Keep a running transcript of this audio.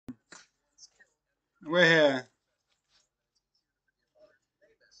We're here.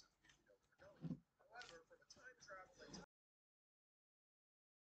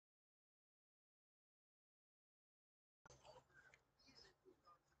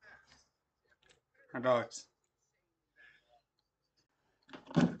 Adults.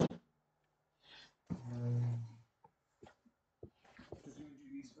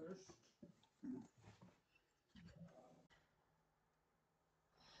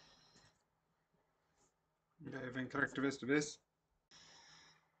 Even collectivist of this.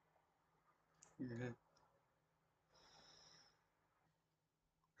 Okay.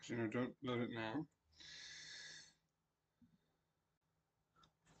 Actually, no, don't load it now.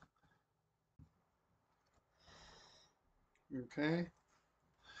 Okay.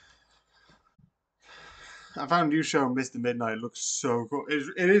 I found you show Mr. Midnight. It looks so cool.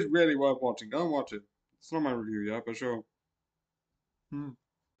 It is really worth watching. Go and watch it. It's not my review yet, but sure. Hmm.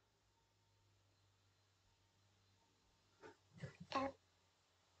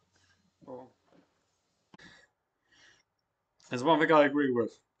 Oh. There's one thing I agree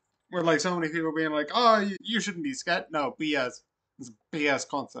with. With like so many people being like, "Oh, you shouldn't be scared." No, BS. It's a BS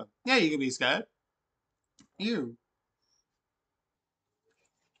concept. Yeah, you can be scared. You.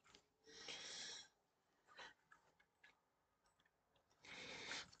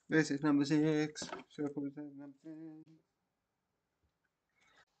 This is number six. Shuffle is number six.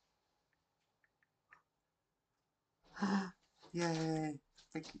 Yay!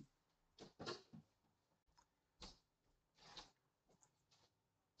 Thank you.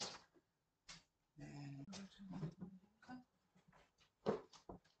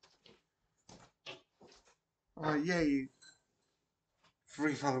 Oh, yay!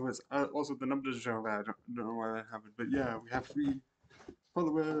 3 followers. Also, the number doesn't show that. I don't know why that happened, but yeah, we have 3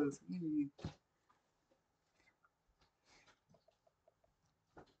 followers. Yay.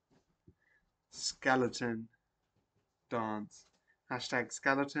 Skeleton dance. Hashtag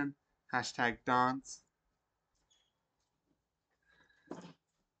skeleton. Hashtag dance.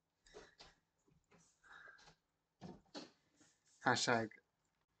 Hashtag.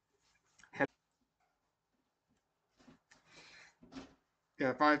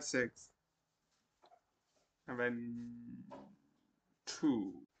 Yeah, 5, 6, and then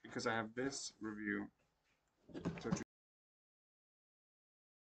 2 because I have this review. So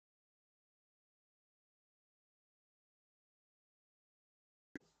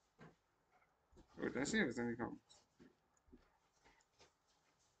wait, let's see if there's any comments.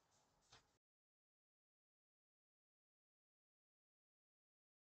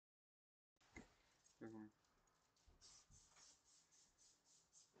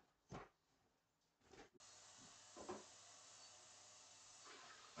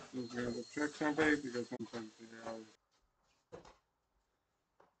 I'm gonna check something because sometimes they are.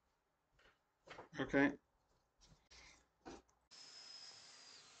 Okay.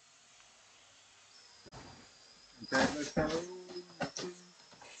 Okay, let's go.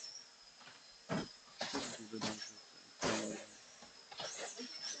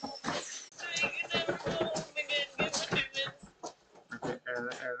 Okay,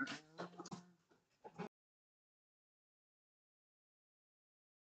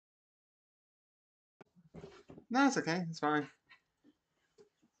 no, it's okay. It's fine.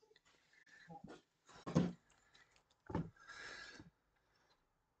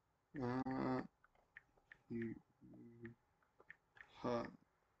 Uh, you hurt.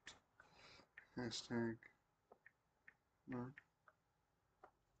 Hashtag. No.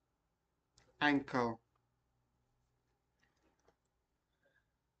 Ankle.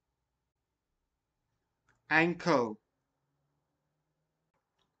 Ankle.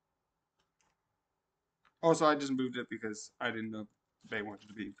 Also, I just moved it because I didn't know they wanted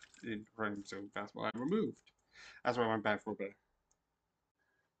to be in frame, so that's why I removed. That's why I went back for a bit.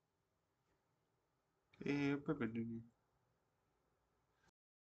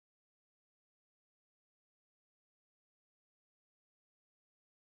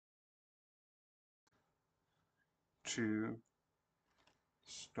 To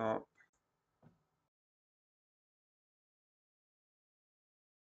stop.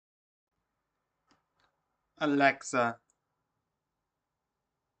 Alexa.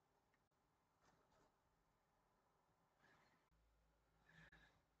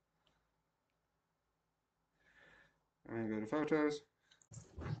 I'm gonna go to photos.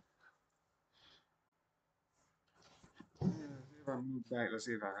 See if I move back. Let's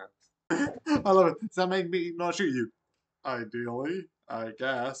see if I have. I love it. Does that make me not shoot you? Ideally, I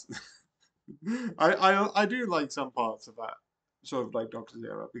guess. I do like some parts of that sort of like Doctor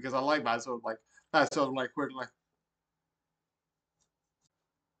Zero because I like that sort of like quick like.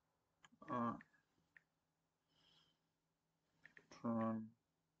 Uh,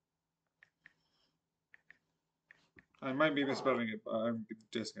 I might be misspelling it, but I'm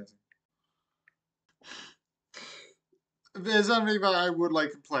just guessing. There's something that I would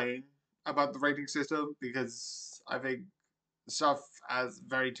like complain about the rating system because I think stuff as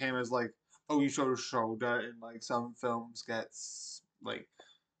very tame as like, oh, you showed a shoulder in like some films gets like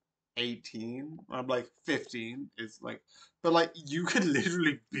 18. I'm like 15 is like, but like you could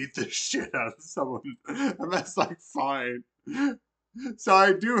literally beat the shit out of someone and that's like fine. So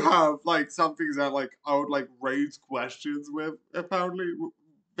I do have like some things that like I would like raise questions with apparently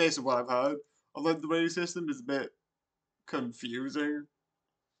based on what I've heard. Although the rating system is a bit confusing.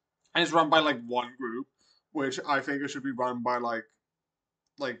 And it's run by like one group, which I think it should be run by like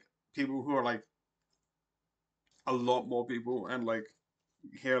people who are like a lot more people and like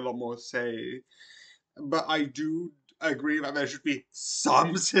hear a lot more say. But I do agree that there should be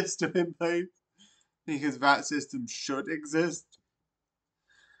some system in place because that system should exist.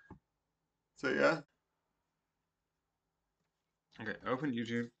 So yeah. Okay, open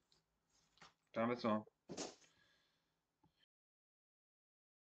YouTube. Damn it on.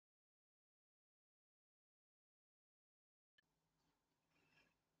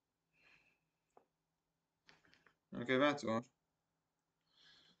 Okay, that's odd.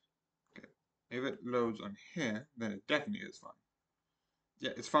 Okay. If it loads on here, then it definitely is fine.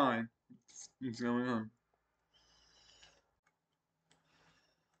 Yeah, it's fine. What's going on?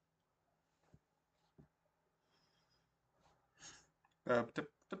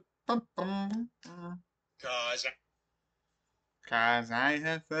 Cause Cause I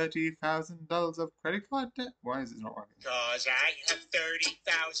have $30,000 of credit card debt. Why is it not working? Cause I have $30,000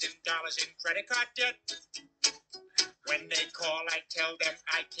 in credit card debt. When they call, I tell them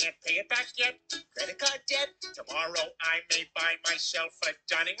I can't pay it back yet. Credit card debt. Tomorrow I may buy myself a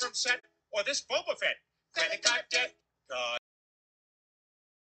dining room set or this Boba Fett. Credit card debt. Cause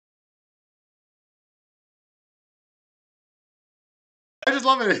I just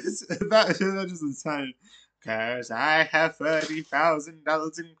love it. That is insane. Cause I have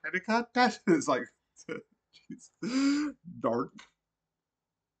 $30,000 in credit card debt. It's like, jeez, dark.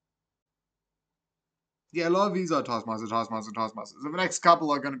 Yeah, a lot of these are Taskmaster. So the next couple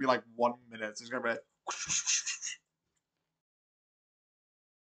are going to be like 1 minute. So it's going to be like...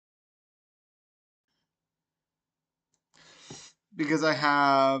 Because I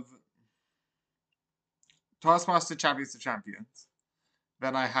have Taskmaster Champions of Champions.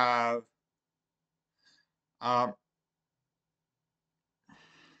 Then I have um,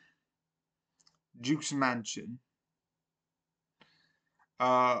 Duke's Mansion.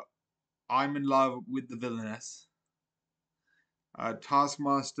 I'm in love with the villainess.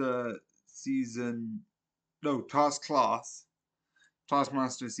 Taskmaster season... No, Task Class.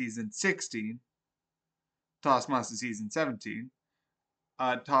 Taskmaster season 16. Taskmaster season 17.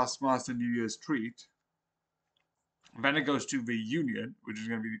 Taskmaster New Year's Treat. Then it goes to the Union, which is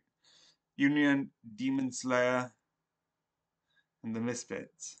going to be Union, Demon Slayer, and the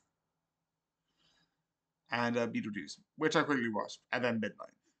Misfits. And Beetlejuice, which I quickly watched, and then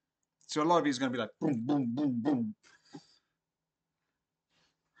Midnight. So a lot of you is going to be like, boom, boom, boom, boom.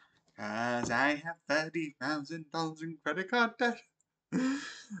 Cause I have $30,000 in credit card debt.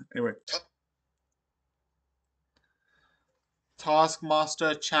 Anyway.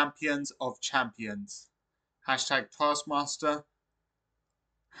 Taskmaster Champions of Champions. Hashtag Taskmaster.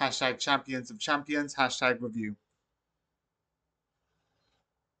 Hashtag Champions of Champions. Hashtag review.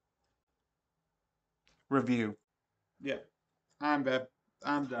 Review. Yeah. I'm there.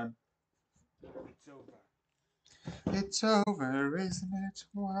 I'm done. It's over. It's over, isn't it?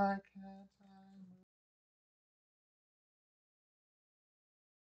 Why can't I?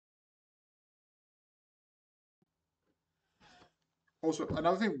 Also,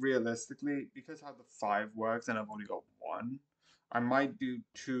 another thing, realistically, because how the 5 works and I've only got 1, I might do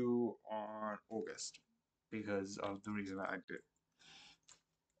 2 on August because of the reason that I did.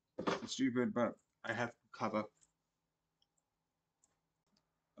 It's stupid, but I have cover.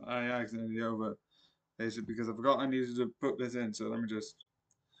 I accidentally over it because I forgot I needed to put this in, so let me just.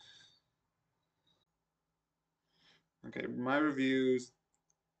 Okay, my reviews,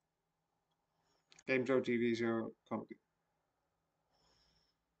 game show, TV show, comedy.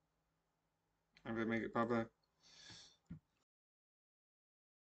 I'm gonna make it public.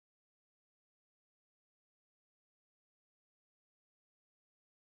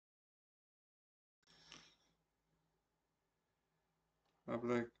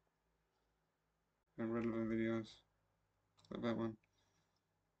 Public. And relevant videos. Like that one.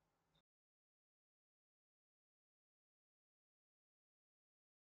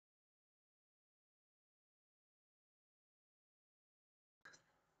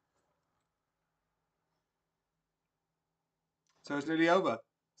 So it's nearly over.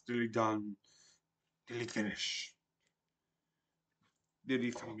 It's nearly done. Nearly finished.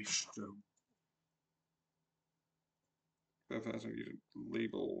 Nearly finished. So. That's how you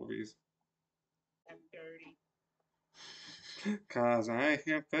label all of these. I'm dirty. Cause I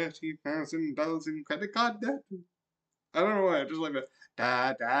have $30,000 in credit card debt. I don't know why. I just like that.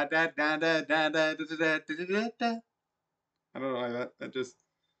 Da da da da da da da da da da da da. I don't know why that just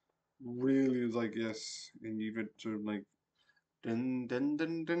really is like yes, and even sort of like dun dun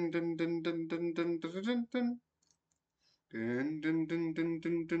dun dun dun dun dun dun dun dun dun dun. Dun dun dun dun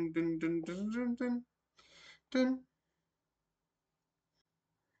dun dun dun dun dun dun dun dun.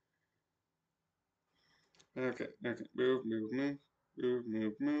 Okay, okay. Move, move, move. Move,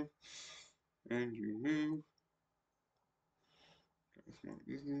 move, move. And you move. That's not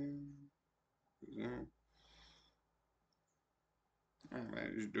easy.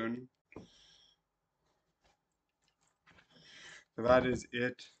 That is done. So that is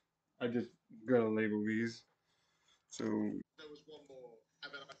it. I just gotta label these. So there was one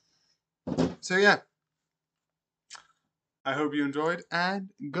more. So yeah. I hope you enjoyed and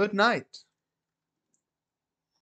good night.